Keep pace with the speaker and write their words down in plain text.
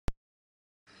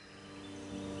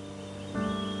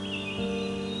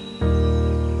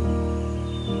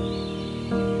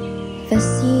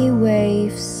sea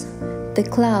waves, the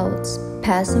clouds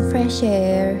passing fresh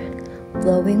air,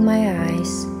 blowing my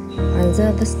eyes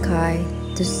under the sky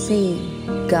to see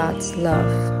God's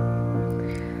love.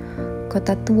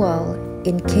 Kota Tual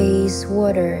encased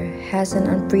water has an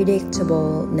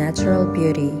unpredictable natural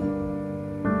beauty.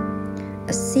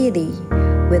 A city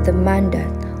with the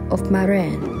mandate of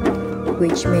Maren,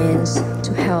 which means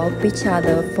to help each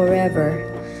other forever,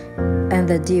 and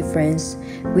the difference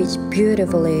which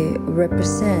beautifully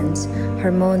represents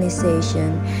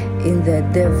harmonization in the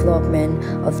development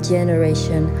of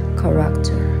generation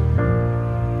character.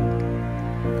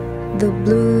 The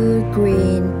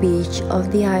blue-green beach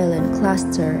of the island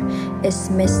cluster is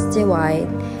misty white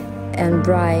and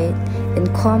bright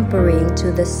in comparing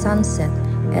to the sunset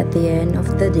at the end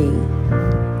of the day.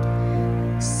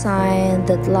 Sign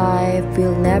that life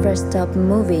will never stop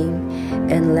moving,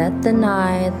 and let the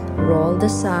night roll the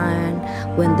sun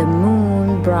when the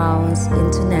moon browns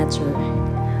into nature.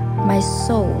 My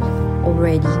soul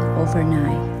already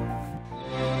overnight.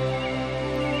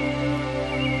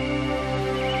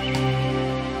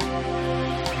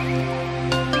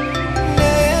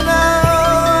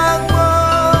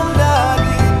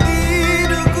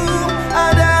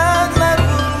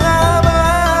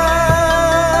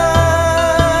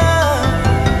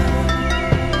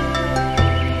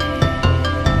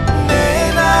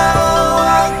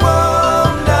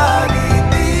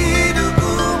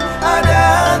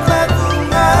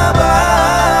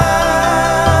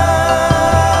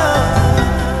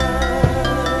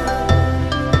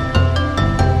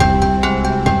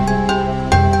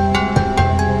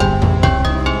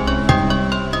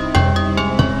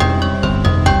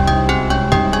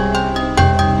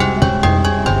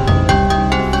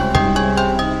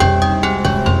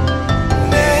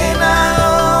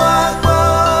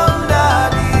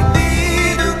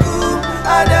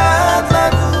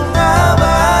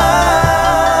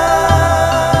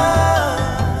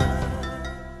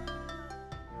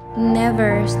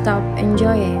 Never stop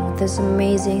enjoying this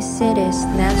amazing city's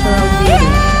natural beauty.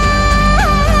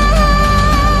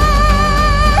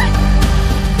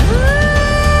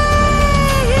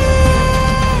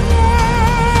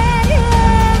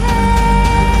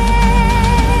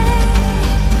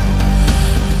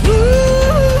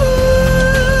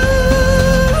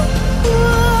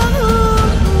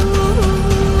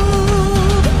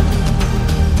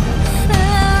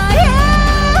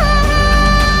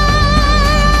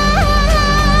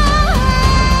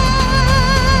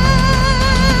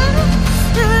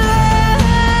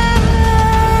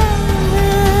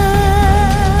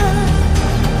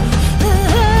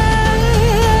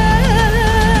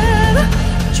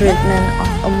 Treatment of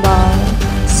Ambal,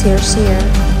 Sir,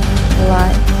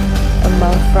 like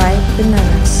Ambal fried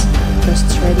bananas, those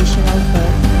traditional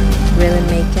food really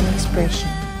make an expression.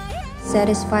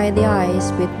 Satisfy the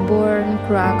eyes with born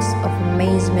cracks of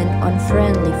amazement on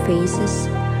friendly faces,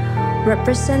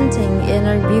 representing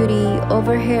inner beauty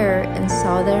over here in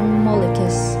southern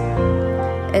Moluccas.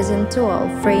 As in dual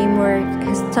framework,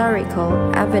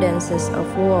 historical evidences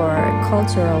of war,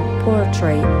 cultural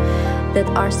portrait that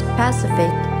are specific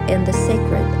in the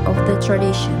secret of the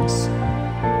traditions.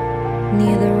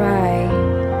 Neither I,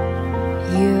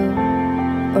 you,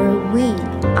 or we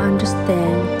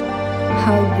understand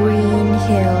how green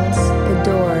hills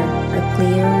adorn a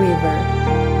clear river,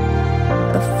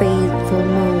 a faithful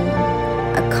moon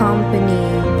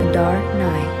accompanying a dark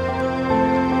night,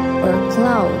 or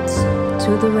clouds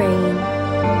to the rain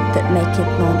that make it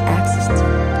non-existent.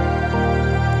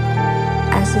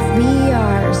 As if we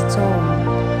are a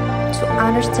stone to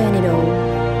understand it all,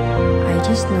 I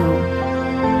just know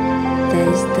that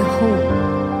is the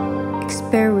whole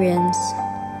experience,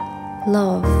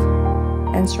 love,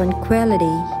 and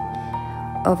tranquility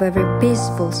of every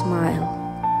peaceful smile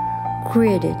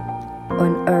created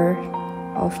on earth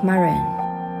of Maren.